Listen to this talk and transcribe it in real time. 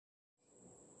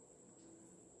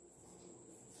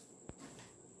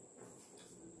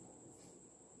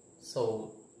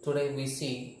So today we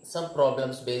see some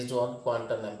problems based on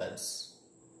quantum numbers.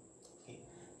 Okay.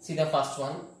 See the first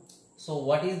one. So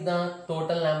what is the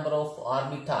total number of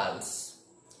orbitals?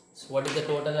 So what is the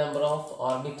total number of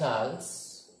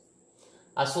orbitals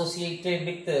associated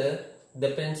with the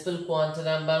principal quantum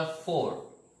number 4?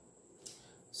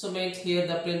 So mate, here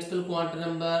the principal quantum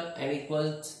number n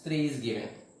equals 3 is given.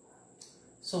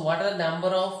 So what are the number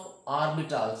of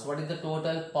orbitals? What is the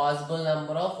total possible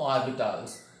number of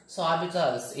orbitals? So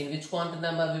orbitals, in which quantum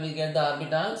number we will get the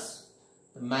orbitals?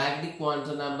 The magnetic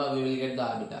quantum number we will get the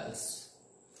orbitals.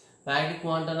 Magnetic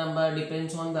quantum number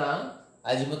depends on the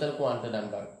azimuthal quantum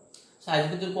number. So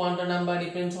azimuthal quantum number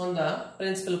depends on the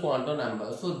principal quantum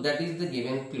number. So that is the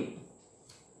given clue.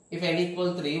 If n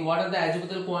equal 3, what are the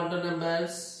azimuthal quantum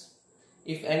numbers?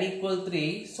 If n equal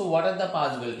 3, so what are the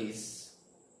possibilities?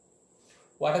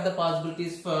 What are the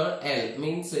possibilities for L?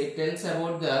 Means it tells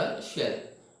about the shell.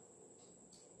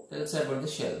 Tells about the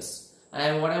shells.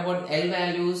 And what about L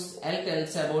values? L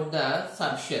tells about the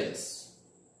subshells.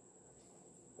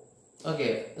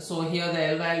 Okay, so here the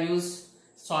L values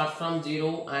start from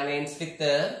 0 and ends with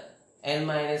the n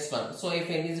minus 1. So if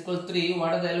n is equal to 3,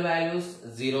 what are the L values?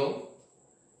 0.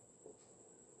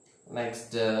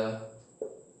 Next, and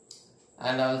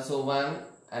also 1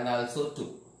 and also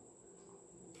 2.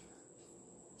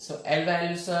 So L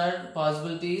values are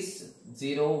possibilities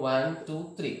 0, 1,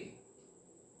 2, 3.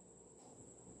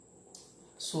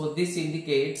 So this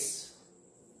indicates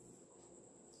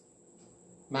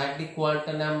magnetic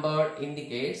quantum number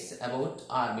indicates about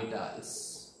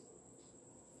orbitals.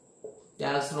 They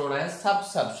are also known as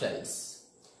subshells.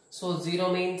 So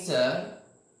 0 means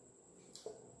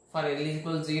for L is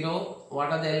equal to 0,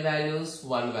 what are the L values?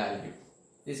 1 value.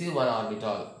 This is 1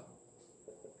 orbital.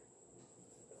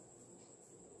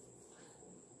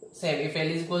 Same, if L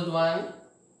is equal to 1,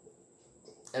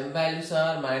 M values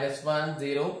are minus 1,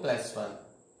 0, plus 1.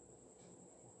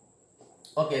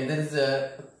 Okay, there is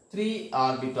 3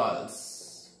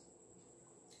 orbitals.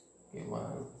 Okay,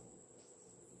 1.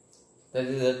 That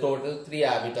is a total 3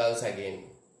 orbitals again.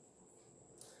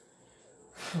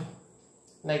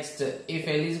 Next, if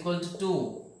L is equal to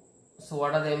 2, so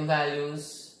what are the M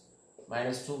values?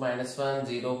 Minus 2, minus 1,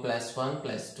 0, plus 1,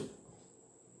 plus 2.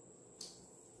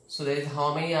 So there is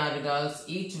how many orbitals?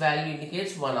 Each value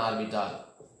indicates 1 orbital.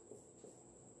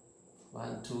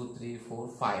 1, 2, 3, 4,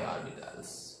 5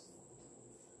 orbitals.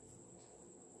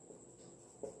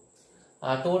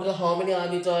 Total how many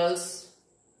orbitals?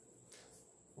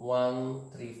 1,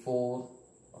 3, 4,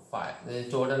 5. The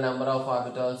total number of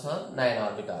orbitals are 9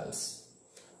 orbitals.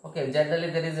 Okay, generally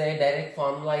there is a direct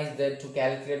formula is there to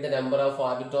calculate the number of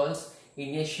orbitals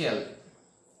in a shell.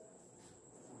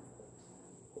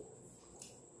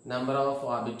 Number of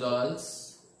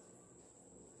orbitals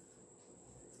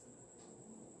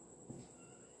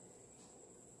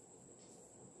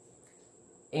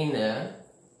in a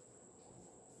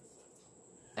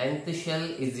nth shell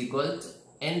is equal to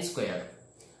n square.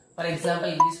 For example,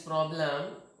 in this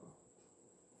problem,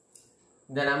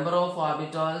 the number of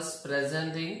orbitals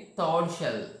present in third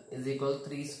shell is equal to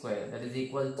 3 square, that is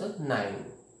equal to 9.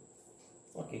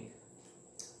 Okay.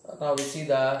 Now we see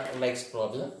the next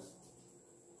problem.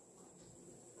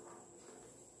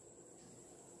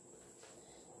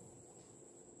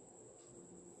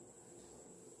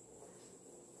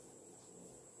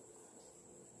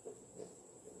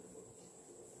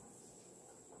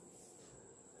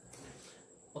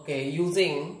 Okay,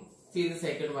 see the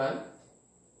second one.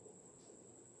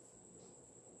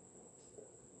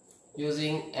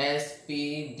 Using S,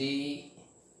 P, D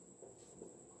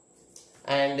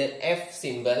and F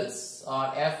symbols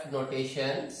or F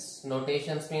notations.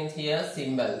 Notations means here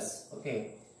symbols.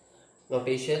 Okay.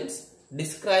 Notations.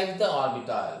 Describe the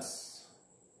orbitals.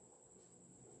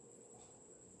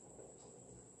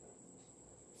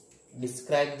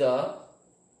 Describe the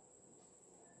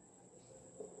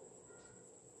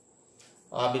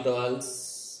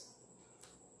orbitals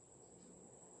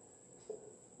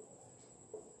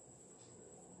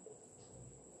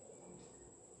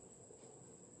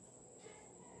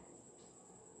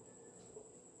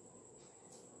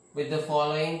with the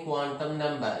following quantum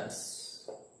numbers.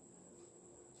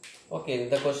 Okay,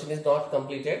 the question is not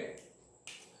completed.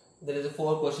 There is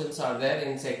 4 questions are there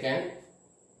in second.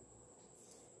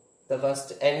 The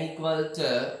first, n equal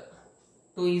to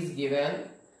 2 is given,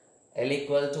 L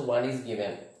equal to 1 is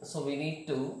given. So we need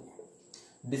to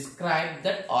describe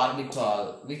that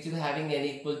orbital which is having n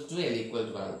equal to 2, L equal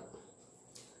to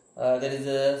 1. There is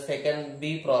a second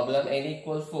B problem, n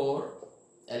equal 4,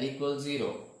 L equal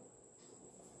 0.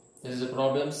 There is a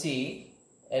problem C,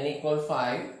 n equal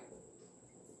 5,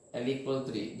 L equal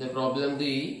 3. The problem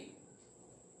D,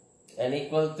 n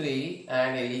equal 3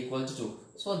 and l equal to 2.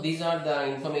 So these are the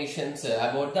informations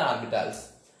about the orbitals,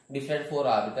 different 4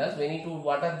 orbitals. We need to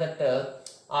what are that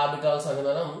orbitals అని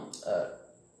మనం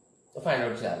find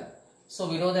out చేయాలి. So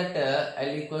we know that l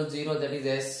equals 0, that is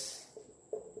s,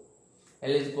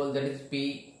 l is equal, that is p,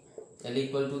 l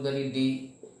equal to, that is d,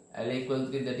 l equal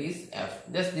to 3, that is f.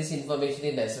 Just this information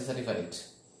is necessary for it.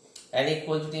 N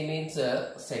equal to t means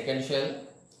second shell,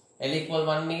 l equal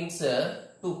 1 means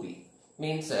 2p,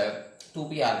 means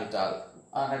 2p orbital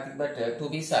or nothing but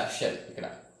 2p subshell. ఇక్కడ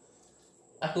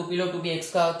ఆ 2p లో 2px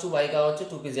కావచ్చు, y కావచ్చు,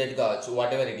 2pz కావచ్చు,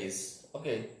 whatever it is.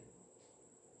 Okay,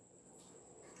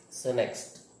 so next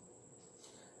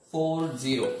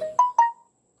 40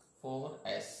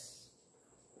 4s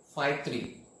 53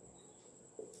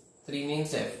 3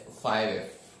 means f, 5f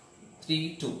 3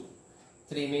 2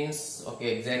 3 means okay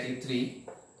exactly 3,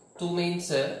 2 means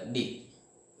d.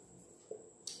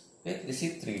 Okay, this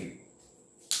is 3d.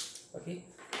 Okay,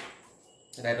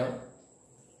 write down.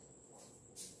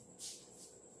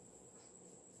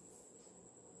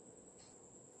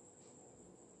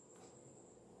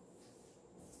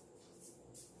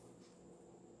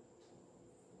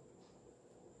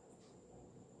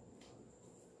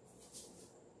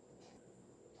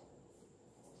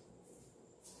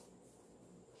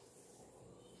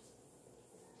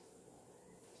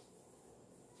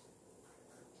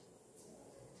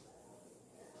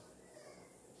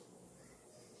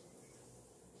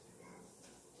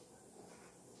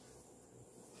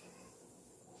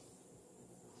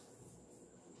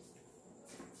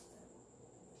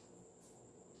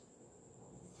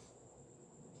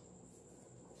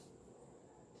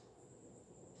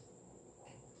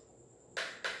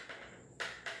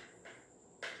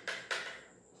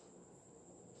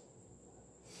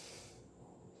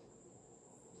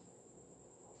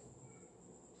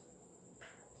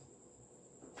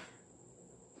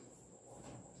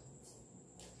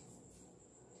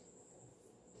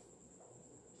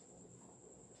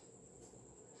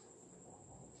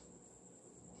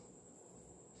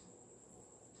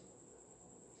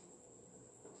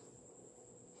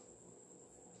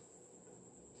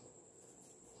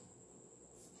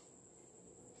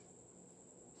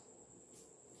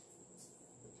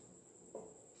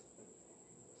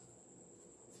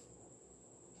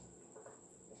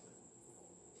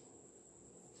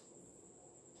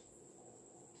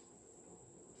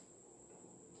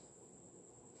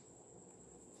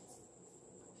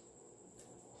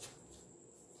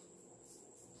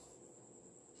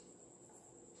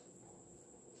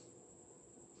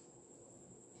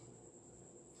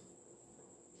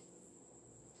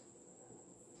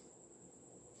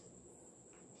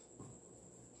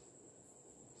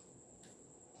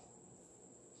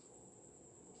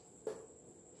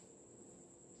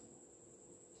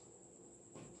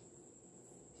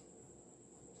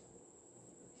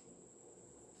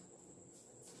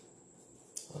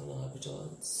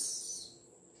 Orbitals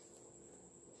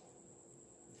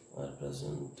are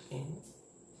present in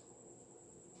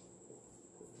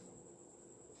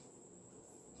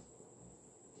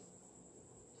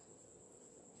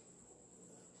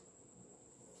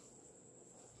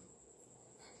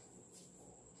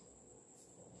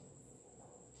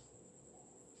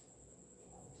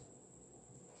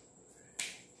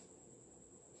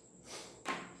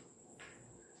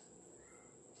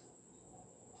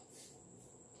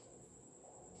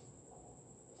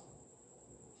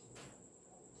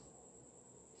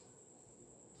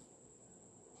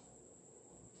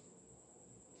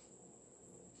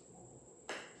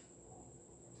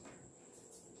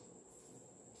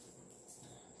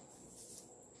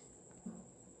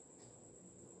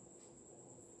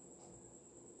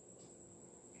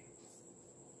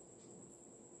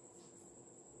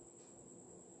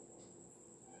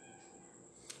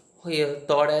here.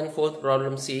 Third and fourth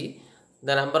problem, see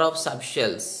the number of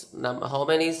subshells. How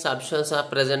many subshells are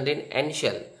present in n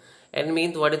shell? N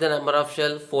means what is the number of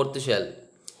shell? Fourth shell.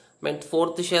 Means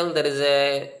fourth shell, there is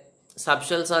a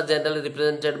subshells are generally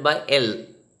represented by L.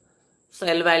 So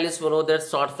L values we know that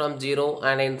start from 0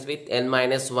 and ends with n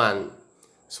minus 1.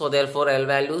 So therefore L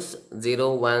values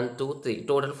 0, 1, 2, 3.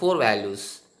 Total 4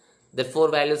 values. The 4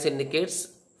 values indicates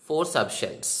 4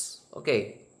 subshells. Okay.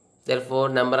 Therefore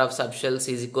number of subshells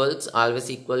is equals always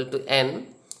equal to n,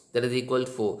 that is equal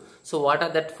to 4. So what are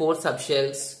that 4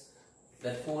 subshells?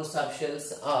 That 4 subshells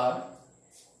are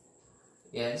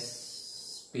S,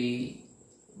 P,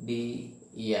 D,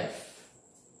 F.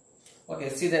 Okay,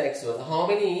 see the next one. How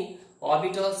many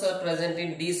orbitals are present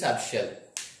in D subshell?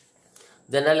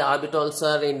 Generally orbitals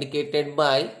are indicated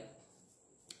by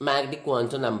magnetic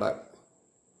quantum number.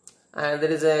 And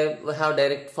there is we have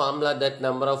direct formula that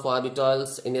number of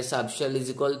orbitals in a subshell is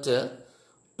equal to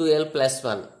 2l plus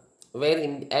 1, where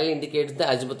L indicates the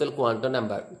azimuthal quantum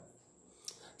number.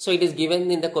 So it is given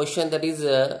in the question that is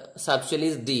subshell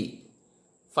is D.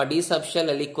 For D subshell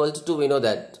L equals to, we know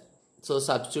that. So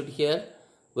substitute here,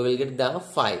 we will get the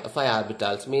 5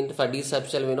 orbitals. Means for D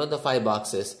subshell we know the 5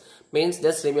 boxes. Means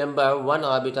just remember, one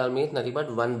orbital means nothing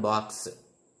but one box.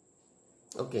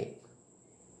 Okay.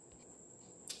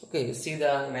 Okay, see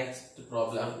the next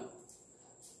problem.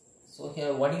 So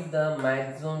here, what is the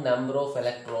maximum number of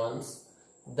electrons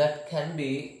that can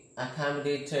be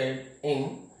accommodated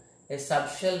in a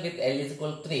subshell with L is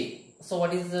equal to 3? So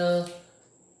what is the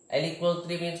L equal to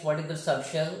 3 means what is the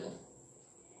subshell?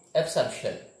 F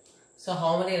subshell. So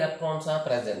how many electrons are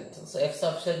present? So F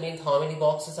subshell means how many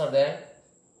boxes are there?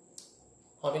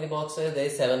 How many boxes? There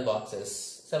is 7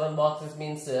 boxes. 7 boxes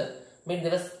means there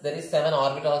is 7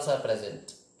 orbitals are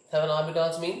present. 7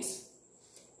 orbitals means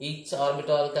each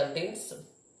orbital contains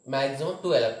maximum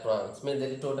 2 electrons. Means there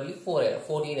is totally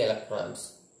 14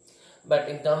 electrons. But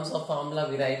in terms of formula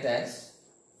we write as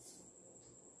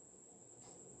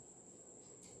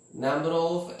number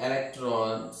of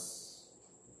electrons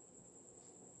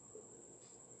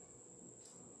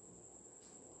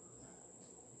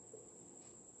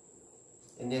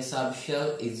in a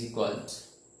subshell is equal to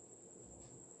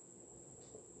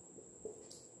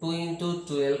 2 into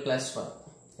 12 plus 1.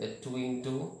 Here 2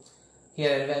 into,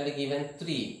 here value given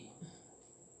 3.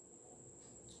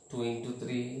 2 into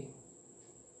 3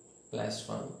 plus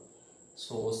 1.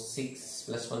 So 6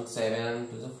 plus 1, 7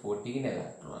 to the 14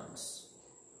 electrons.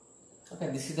 Okay,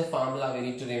 this is the formula we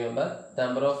need to remember.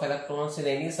 Number of electrons in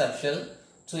any subshell,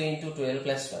 2 into 12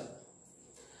 plus 1.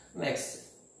 Next,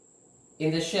 in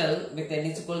the shell with n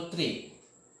is equal to 3.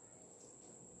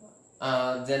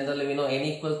 Generally we know n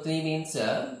equal to 3 means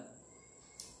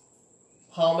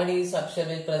how many subshell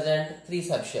will present? 3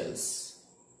 subshells.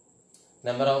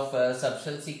 Number of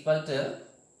subshells equal to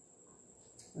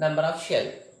number of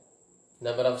shell.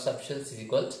 Number of subshells is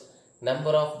equal to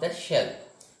number of the shell.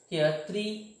 Here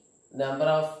 3, number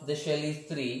of the shell is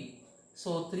 3.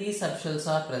 So 3 subshells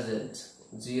are present.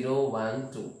 0,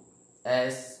 1, 2.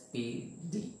 S, P,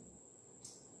 D.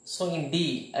 So in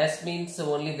D, S means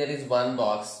only there is one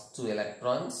box, 2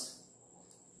 electrons,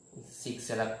 6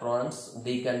 electrons.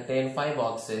 D contain 5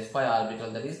 boxes, 5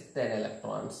 orbital, that is 10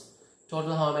 electrons.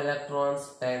 Total how many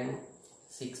electrons? 10,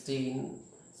 16,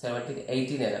 17,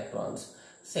 18 electrons.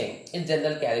 Same in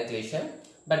general calculation,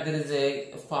 but there is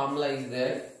a formula is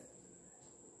there.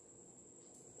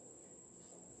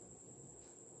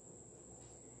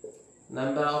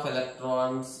 Number of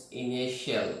electrons in a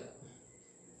shell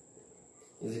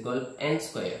is equal to n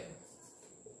square.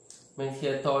 Means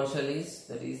here third shell is,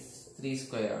 that is 3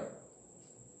 square.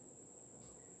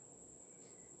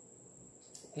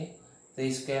 Okay,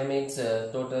 3 square means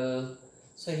total.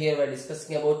 So here we are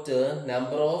discussing about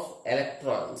number of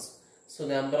electrons. So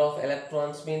number of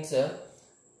electrons means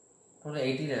total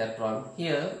 18 electron.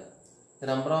 Here the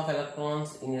number of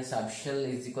electrons in a subshell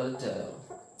is equal to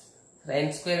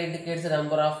n square indicates the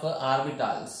number of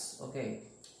orbitals. Okay,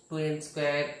 2n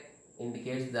square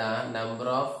indicates the number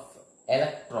of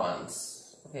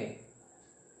electrons. Okay.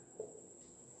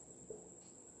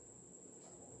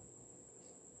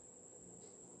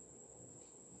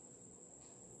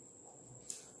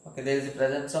 Okay, there is the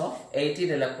presence of 18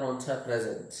 electrons are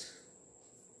present.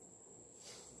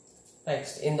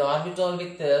 Next, in the orbital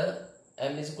with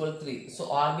m is equal to 3. So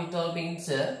orbital means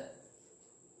it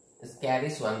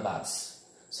carries 1 box.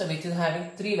 So which is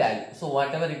having 3 values. So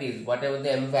whatever it is, whatever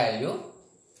the m value,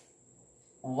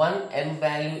 one m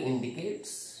value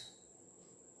indicates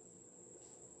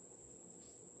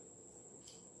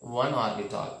one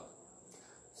orbital.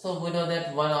 So we know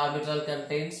that one orbital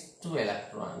contains 2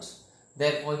 electrons.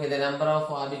 Therefore here the number of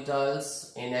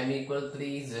orbitals in m equal to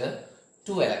 3 is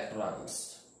 2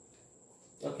 electrons.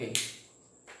 Okay,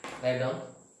 write down.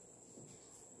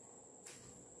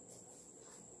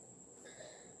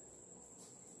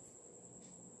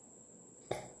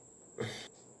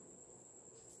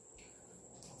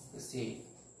 See,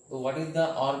 so what is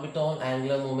the orbital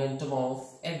angular momentum of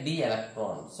a d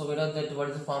electron? So we know that what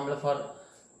is the formula for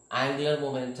angular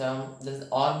momentum? This is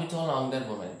orbital angular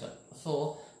momentum.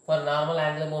 So for normal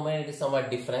angular momentum it is somewhat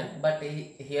different, but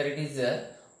here it is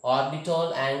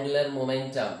orbital angular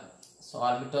momentum. So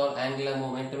orbital angular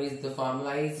momentum is, the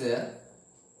formula is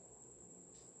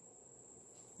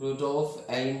root of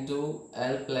L into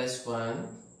L plus 1.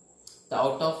 The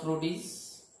out of root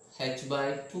is h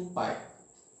by 2 pi.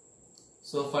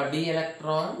 So for d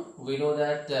electron, we know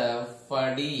that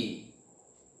for d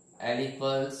L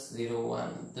equals 0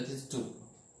 1, that is 2,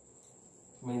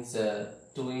 means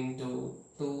 2 into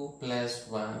 2 plus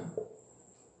 1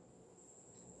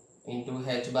 into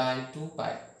h by 2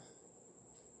 pi.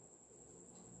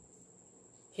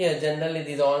 Here generally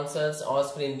these answers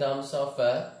asked in terms of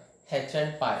h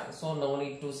and pi, so no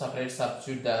need to separate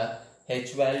substitute the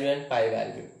h value and pi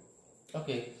value.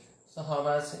 Okay, so how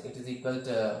much it is equal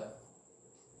to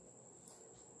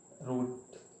root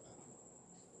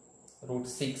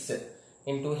 6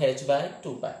 into h by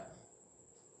 2 pi.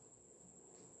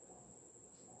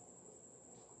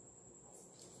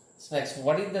 So next,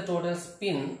 what is the total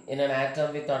spin in an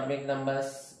atom with atomic number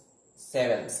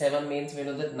 7? 7 means we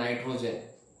know that nitrogen.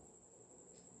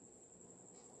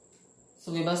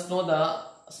 So we must know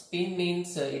the spin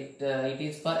means it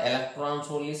is for electrons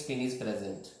only spin is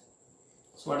present.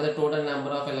 So what is the total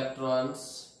number of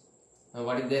electrons?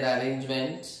 What is their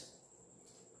arrangement?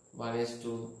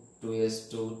 1s2,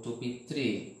 2s2,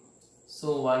 2p3.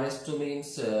 So 1s2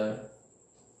 means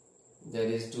there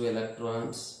is 2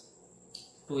 electrons.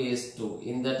 2s2,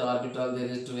 in that orbital there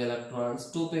is 2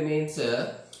 electrons. 2p means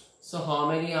so how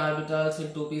many orbitals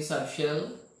in 2p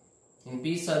subshell? In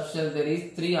p subshell there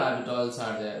is 3 orbitals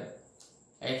are there.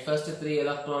 At first 3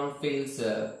 electron fields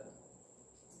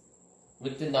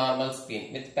with the normal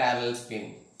spin, with parallel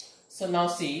spin. So now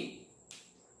see,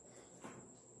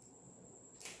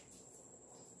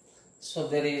 so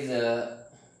there is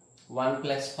 1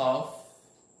 plus half,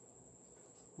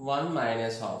 1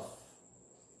 minus half,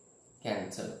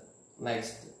 cancel.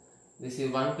 Next, this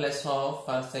is 1 plus half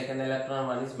for second electron,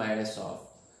 1 is minus half.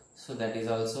 So that is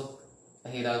also,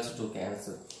 here also 2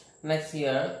 cancel. Next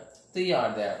here 3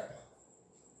 are there.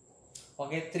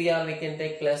 Okay, 3 are we can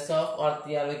take plus half or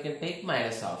 3 are we can take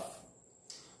minus half.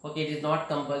 Okay, it is not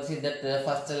compulsory that the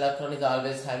first electron is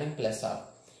always having plus half.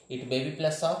 It may be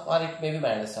plus half or it may be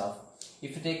minus half.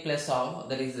 If you take plus half,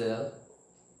 that is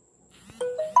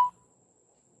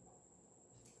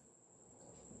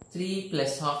 3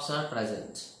 plus halves are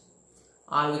present,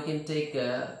 or we can take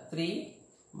 3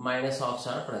 minus halves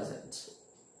are present.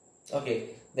 Okay,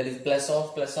 that is plus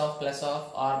half, plus half, plus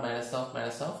half, or minus half,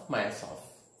 minus half, minus half.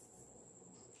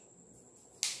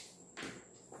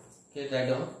 Okay, write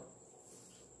down.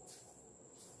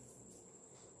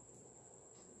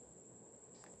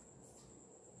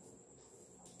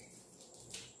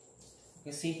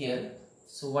 You see here,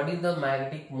 so what is the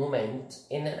magnetic moment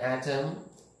in an atom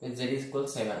with Z is equal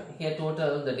 7? Here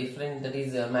total the difference, that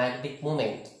is a magnetic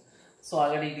moment. So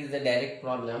already it is a direct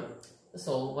problem.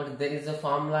 So what there is a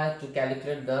formula to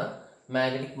calculate the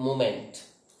magnetic moment.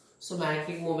 So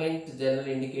magnetic moment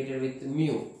generally indicated with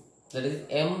mu, that is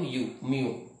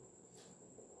mu.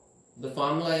 The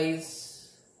formula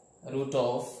is root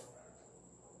of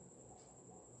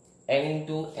n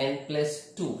into n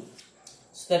plus 2.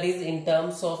 So that is in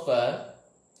terms of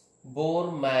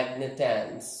Bohr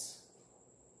magnetons.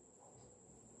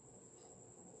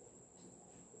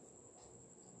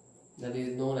 That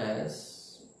is known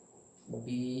as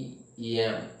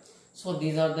BM. So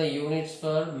these are the units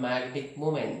for magnetic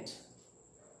moment.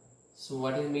 So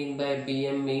what is mean by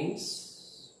BM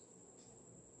means,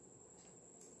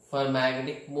 for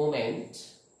magnetic moment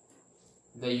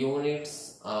the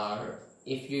units are,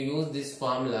 if you use this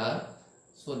formula,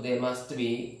 so they must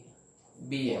be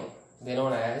BM. They are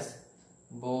known as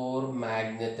Bohr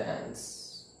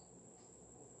magnetons.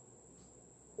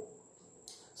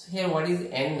 So here what is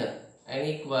N? N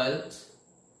equals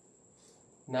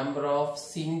number of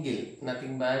single,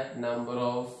 nothing but number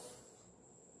of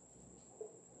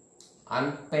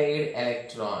unpaired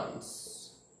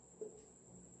electrons.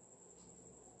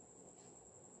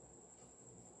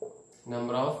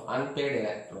 Number of unpaired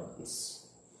electrons.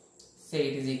 Say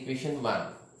it is equation 1.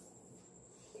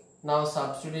 Now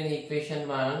substitute in equation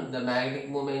 1 the magnetic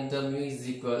momentum mu is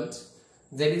equal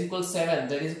to Z is equal 7.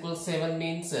 Z is equal 7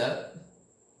 means that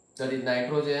is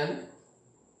nitrogen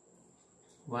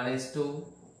 1s2,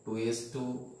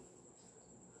 2s2,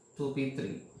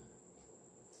 2p3.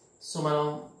 So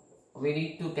now we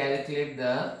need to calculate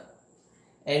the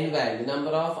n value,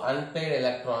 number of unpaired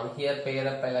electrons. Here pair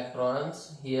up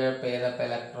electrons, here pair up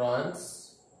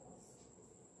electrons.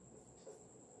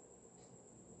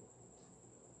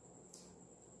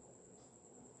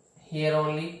 Here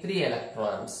only 3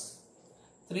 electrons,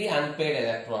 3 unpaired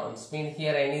electrons, mean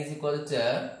here n is equal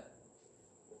to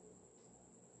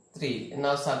 3.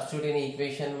 Now substitute in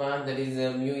equation 1, that is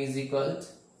mu is equal to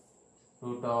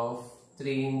root of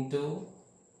 3 into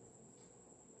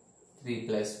 3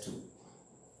 plus 2.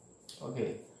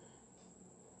 Okay.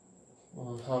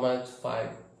 How much? 5.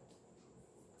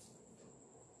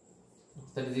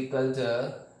 That is equal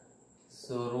to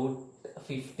So root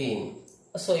 15.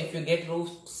 So if you get root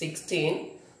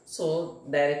 16, so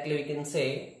directly we can say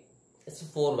it's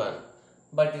 4 1.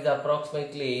 But it's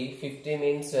approximately 50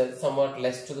 means somewhat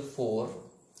less to the 4.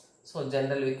 So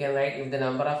generally we can write, if the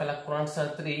number of electrons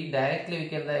are 3, directly we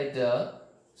can write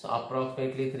so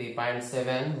approximately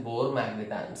 3.7 Bohr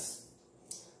magnetons.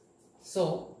 So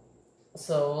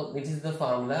it is the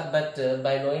formula, but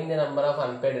by knowing the number of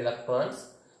unpaired electrons,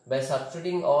 by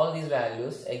substituting all these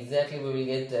values, exactly we will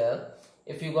get,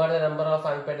 if you got the number of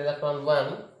unpaired electron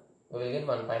 1, we will get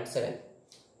 1.7,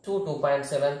 2,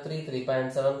 2.7, 3,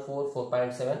 3.7, 4,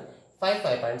 4.7, 5,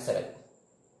 5.7.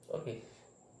 Okay.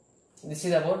 This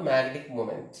is about magnetic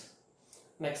moment.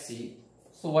 Next, see.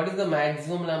 So what is the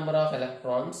maximum number of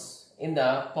electrons in the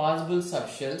possible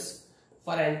subshells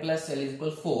for n plus L is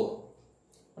equal to 4?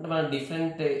 అంటే మనం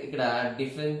different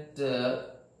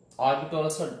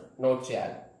orbitals note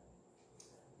చేయాలి.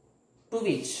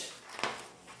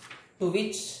 To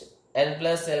which n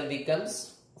plus L becomes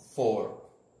 4.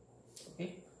 Okay.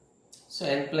 So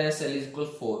n plus L is equal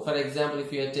to 4. For example,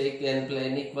 if you take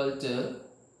n equal to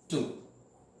 2.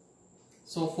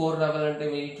 So 4 double ante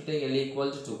we need to take L equal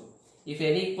to 2. If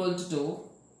n equal to 2,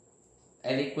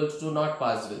 L equal to 2 not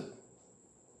possible.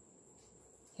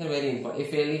 Here very important.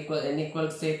 If n equal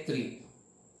to say 3.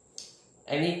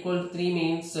 N equal to 3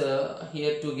 means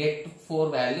here to get 4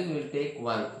 value we will take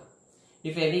 1.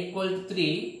 If n equal to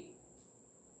 3,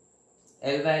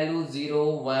 L value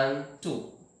 0, 1,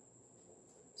 2.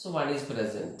 So 1 is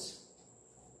present.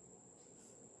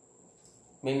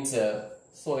 Means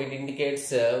so it indicates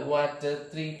what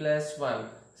 3 plus 1.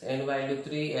 So n value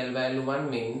 3, L value 1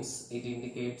 means it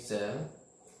indicates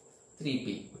 3p.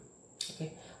 Okay.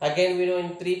 Again we know in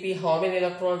 3p how many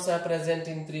electrons are present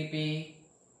in 3p?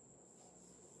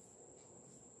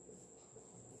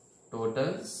 Total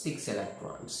 6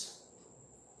 electrons.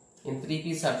 In 3p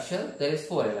subshell there is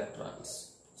 4 electrons.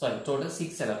 Sorry, total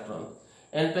 6 electrons.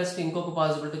 n plus ఇంకొక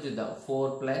possibility చూద్దాం. 4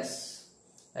 plus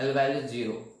L value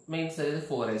 0 means there is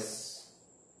 4s.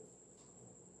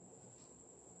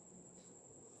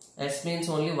 S means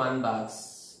only 1 box.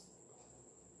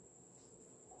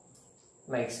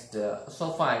 Next, so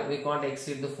 5 we can't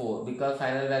exceed the 4 because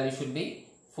final value should be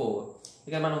 4.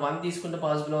 ఇక మనం 1 తీసుకుంటే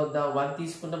possible అవుద్దాం. 1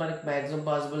 తీసుకుంటే మనకి maximum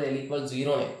possible L equal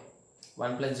 0 నే.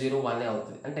 1 plus 0 1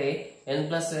 అవుతుంది. అంటే n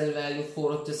plus L value 4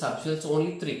 వచ్చే subshells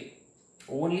only 3.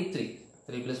 Only 3.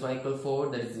 3 plus 1 equal 4,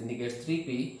 that is indicates 3p.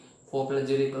 4 plus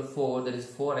 0 equal 4, that is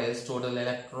 4s. Total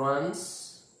electrons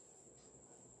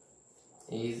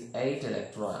is 8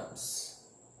 electrons.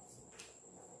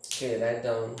 Okay, write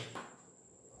down.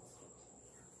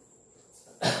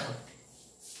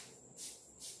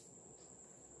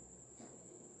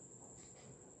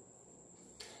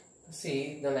 See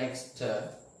the next.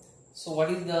 So what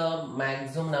is the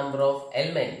maximum number of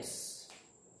elements?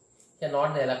 Yeah, not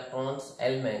the electrons,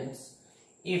 elements.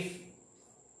 If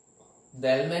the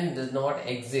element does not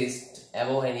exist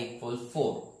above n equal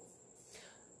 4.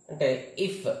 Okay,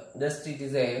 if this it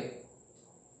is a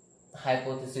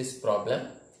hypothesis problem.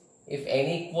 If n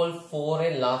equal 4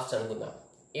 a last anukundam.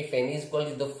 If n is equal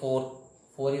to the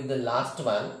 4 is the last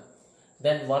one,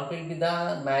 then what will be the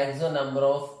maximum number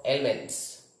of elements?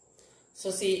 So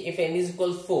see, if n is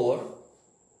equal to 4,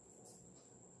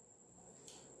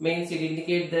 means it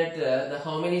indicates that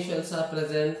how many shells are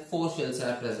present? 4 shells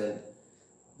are present.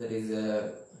 That is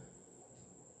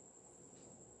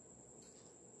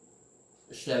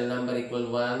shell number equal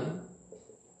 1,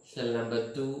 shell number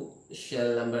 2, shell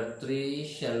number 3,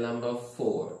 shell number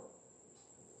 4.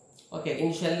 Okay, in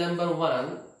shell number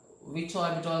 1, which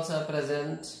orbitals are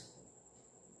present?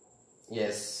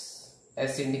 Yes,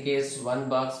 S indicates 1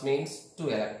 box means 2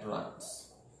 electrons.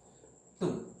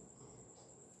 2.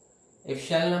 If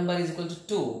shell number is equal to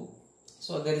 2,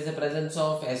 so there is a presence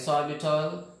of S orbital,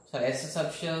 so S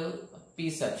subshell, P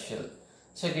subshell.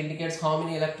 So it indicates how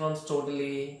many electrons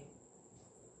totally?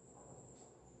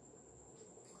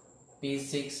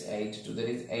 P6, 8, 2, there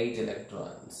is 8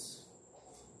 electrons.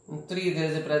 In 3, there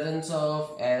is a presence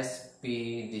of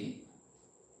SPD.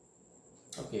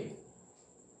 Okay.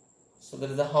 So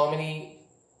there is a how many?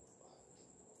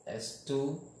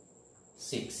 S2,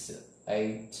 6,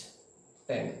 8,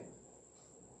 10.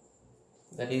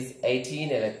 That is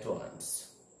 18 electrons.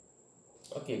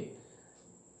 Okay.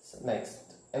 So next,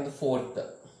 and the 4th,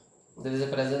 there is a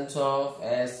presence of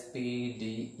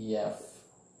SPDEF.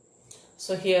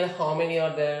 So here how many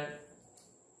are there?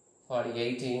 For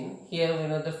 18. Here we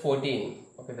know the 14.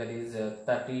 Okay, that is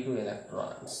 32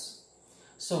 electrons.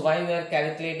 So why we are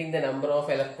calculating the number of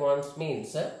electrons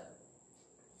means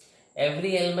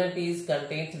every element is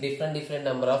contains different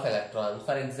number of electrons.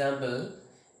 For example,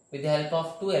 with the help of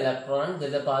 2 electrons, there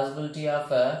is a possibility of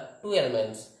 2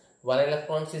 elements. 1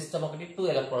 electron system ఒకటి, 2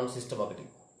 electron system ఒకటి.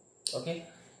 Okay.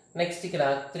 Next ఇక్కడ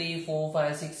 3, 4,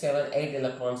 5, 6, 7, 8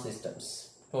 electron systems.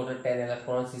 Total 10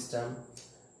 electron system.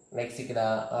 Next ఇక్కడ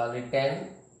already 10,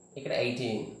 ఇక్కడ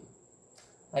 18.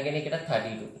 Again ఇక్కడ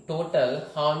 32. Total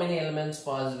how many elements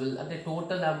possible? అంటే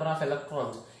total number of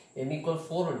electrons n equal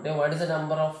 4 ఉంటే what is the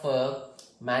number of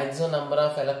maximum number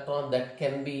of electrons that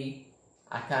can be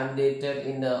accommodated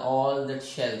in all the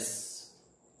shells?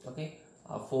 Okay.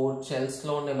 4 shells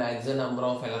లో ఉండే maximum number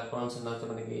of electrons ఉన్నట్టు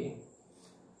మనకి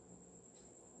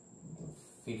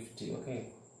 50. Okay.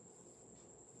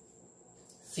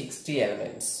 60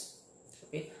 elements.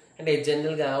 Okay. And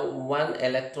general గా 1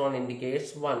 electron indicates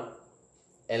 1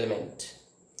 element.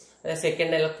 The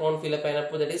second electron fill up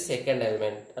అయినప్పుడు that is second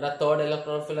element. And the third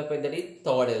electron fill up that is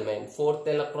third element. Fourth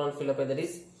electron fill up that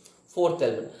is fourth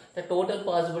element. The total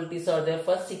possibilities are there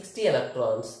for 60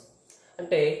 electrons.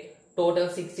 అంటే total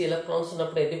 60 electrons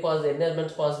ఉన్నప్పుడు ఎన్ని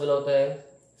elements possible అవుతాయి?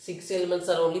 6 elements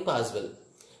are only possible.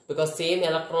 Because same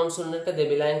electrons ఉన్నట్టు they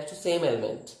belong to same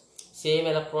element. Same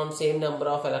electron, same number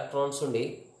of electrons undi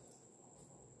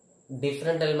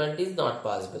different element is not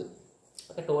possible.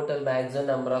 Okay, total maximum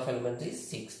number of elements is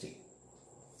 60.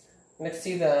 Let's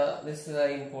see this is the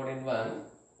important one.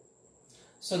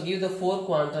 So give the 4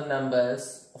 quantum numbers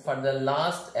for the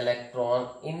last electron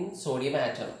in sodium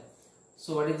atom. So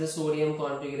what is the sodium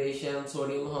configuration?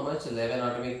 Sodium how much? 11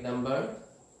 atomic number.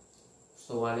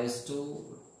 So 1s2,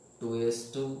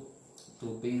 2s2,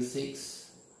 2p6,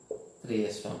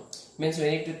 3s1. Means we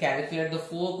need to calculate the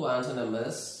 4 quantum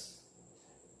numbers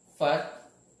for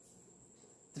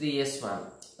 3s1.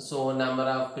 So number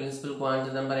of principal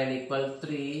quantum number n equal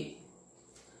 3,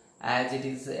 as it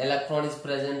is electron is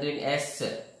present in s,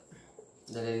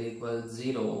 that l equals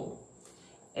 0.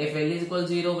 If l is equal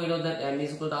 0, we know that m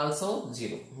is equal to also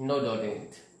 0, no doubt in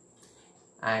it.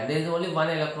 And there is only one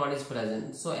electron is present,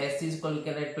 so s is equal, we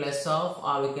can write plus of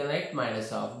or we can write minus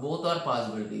of. Both are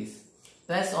possibilities,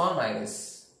 plus or minus.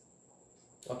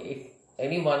 Okay, if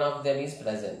any one of them is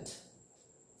present.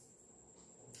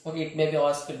 Okay, it may be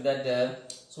asked that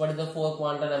so what is the 4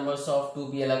 quantum numbers of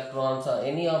 2p electrons or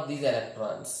any of these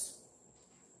electrons?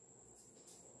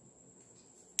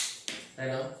 I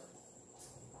know.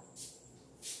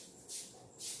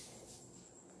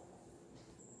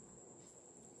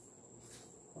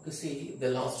 Okay, see the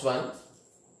last one.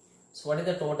 So what is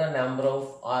the total number of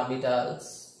orbitals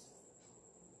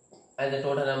and the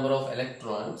total number of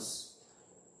electrons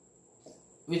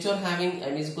which are having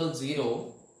m is equal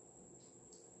 0,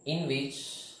 in which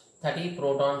 30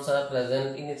 protons are present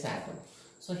in its atom.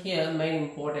 So here main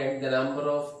important, the number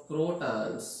of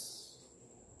protons.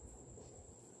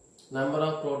 Number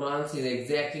of protons is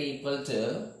exactly equal to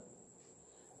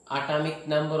atomic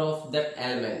number of that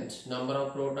element. Number of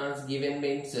protons given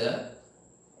means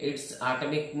its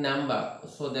atomic number.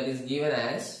 So that is given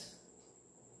as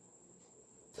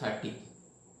 30.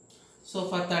 So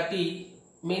for 30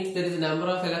 means there is a number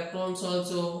of electrons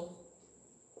also.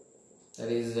 That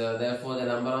is therefore the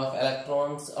number of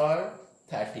electrons are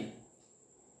 30.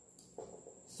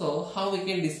 So how we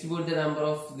can distribute the number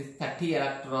of the 30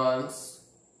 electrons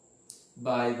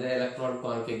by the electron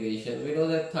configuration? We know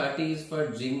that 30 is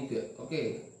for zinc.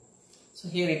 Okay, so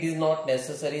here it is not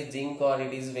necessary zinc or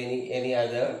it is any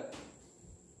other.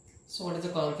 So what is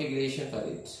the configuration for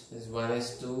it? This is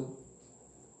 1s2,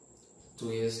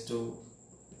 2s2,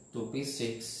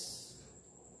 2p6,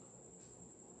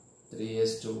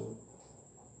 3s2,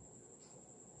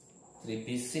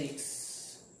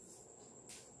 3p6,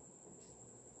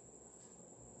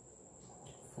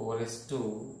 4s2,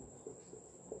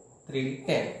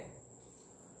 3d10.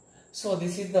 So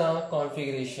this is the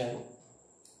configuration.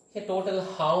 Here total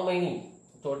how many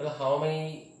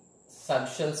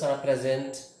subshells are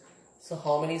present? So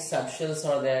how many subshells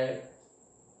are there?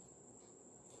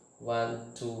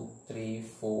 1, 2, 3,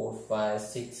 4, 5,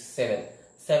 6, 7.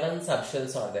 7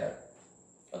 subshells are there.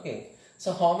 Okay.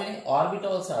 So how many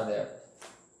orbitals are there?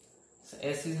 So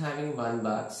S is having 1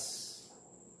 box.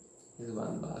 This is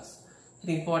 1 box. It's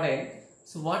important.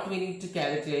 So what we need to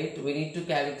calculate? We need to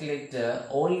calculate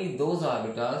only those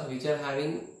orbitals which are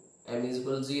having m is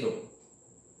equal 0.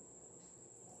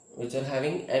 Which are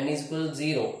having m is equal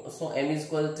 0. So m is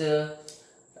equal to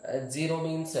 0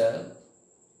 means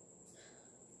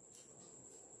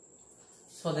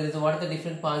so there is what are the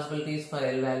different possibilities for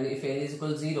L value? If L is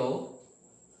equal to 0,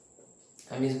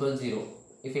 m is equal to 0.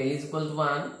 If L is equal to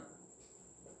 1,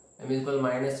 m is equal to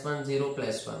minus 1, 0,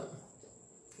 plus 1.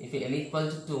 If L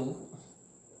equal to 2,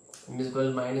 m is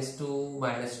equal to minus 2,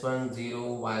 minus 1,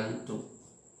 0, 1, 2.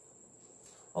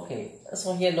 Okay,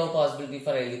 so here no possibility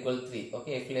for L equal 3.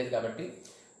 Okay, F లేదు కాబట్టి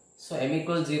so m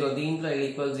equals 0, దీంట్లో L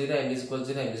equals 0, m is equal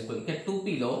 0, m is equal. ఇక్కడ 2p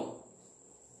లో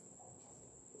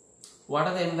what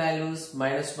are the m values?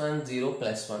 -1, 0,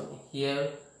 +1. Here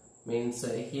means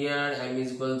here m is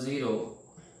equal 0.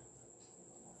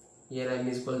 Here m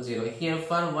is equal 0. Here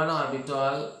for one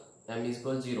orbital m is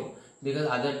equal 0 because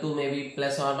other two may be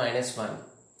plus or -1.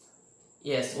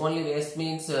 Yes, only s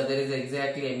means there is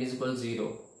exactly m is equal 0.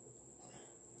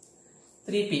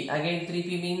 3p, again 3p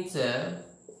means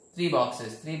 3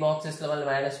 boxes. 3 boxes level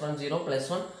 -1, 0,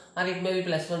 +1, and it may be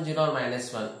 +1, 0 or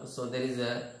 -1. So there is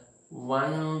a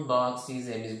one box is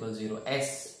m is equal 0. S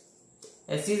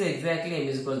is exactly m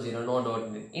is equal 0, no doubt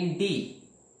in it. In D,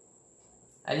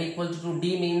 L equal to 2, D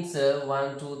means 1,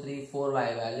 2, 3, 4 y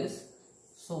values.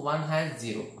 So 1 has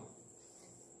 0.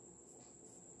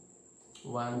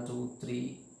 1, 2, 3.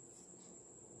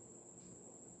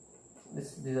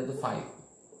 These are the 5.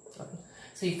 Okay.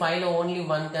 So if I know only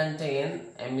one contain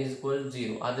m is equal to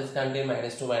 0, others contain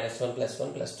 -2, -1,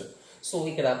 +1, +2. So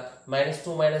ఇక్కడ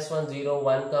 -2, -1, 0,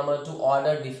 1, 2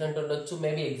 order different ఉండొచ్చు,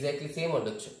 maybe exactly same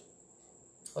ఉండొచ్చు.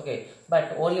 Okay, but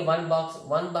only one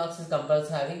box is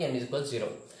compulsory having m is equal to 0.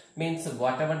 Means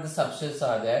whatever the subshells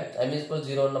are there, m is equal to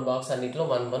 0 ఉన్న box అన్నిట్లో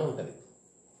 1, 1 ఉంటుంది.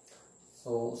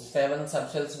 So 7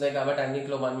 subshells ఉన్నాయి కాబట్టి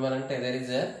అన్నిట్లో 1, 1 అంటే there is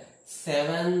a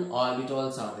 7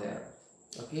 orbitals are there.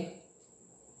 Okay.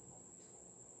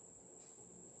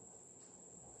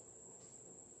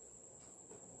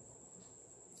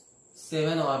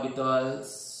 Seven orbitals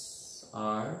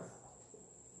are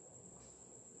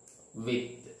with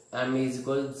m is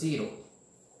equal to 0.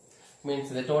 Means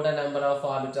the total number of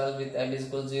orbitals with m is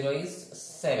equal to 0 is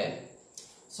 7.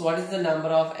 So what is the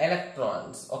number of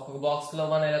electrons? Okay, box lo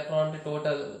 1 electron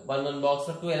total one box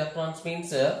of 2 electrons means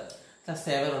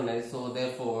 7 ఉన్నాయి. So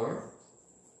therefore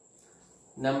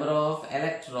number of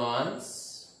electrons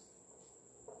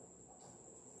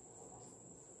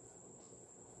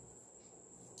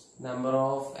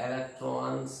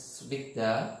with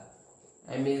the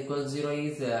m is equal to 0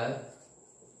 is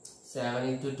 7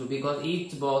 into 2 because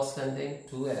each box contains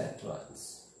 2 electrons.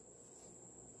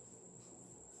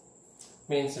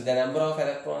 Means the number of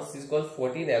electrons is equal to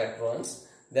 14 electrons.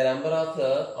 The number of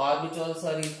orbitals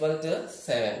are equal to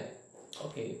 7.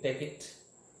 Okay, take it.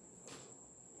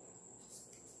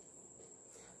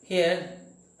 Here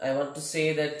I want to say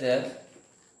that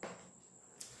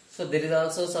so there is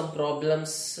also some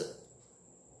problems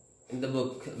in the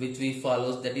book which we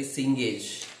follow, that is Singage.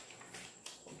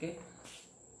 Okay,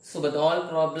 so but all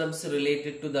problems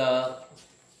related to the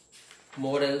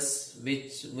models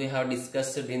which we have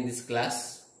discussed in this class.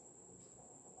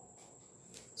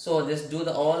 So just do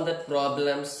all the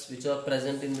problems which are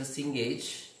present in the Singage.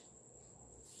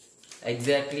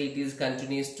 Exactly, it is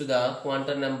continuous to the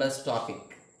quantum numbers topic.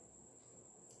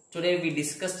 Today we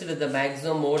discussed the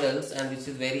maximum models and which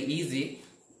is very easy.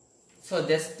 So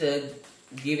just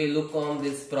give a look on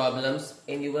these problems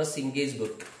in your Singage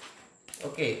book.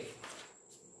 Okay.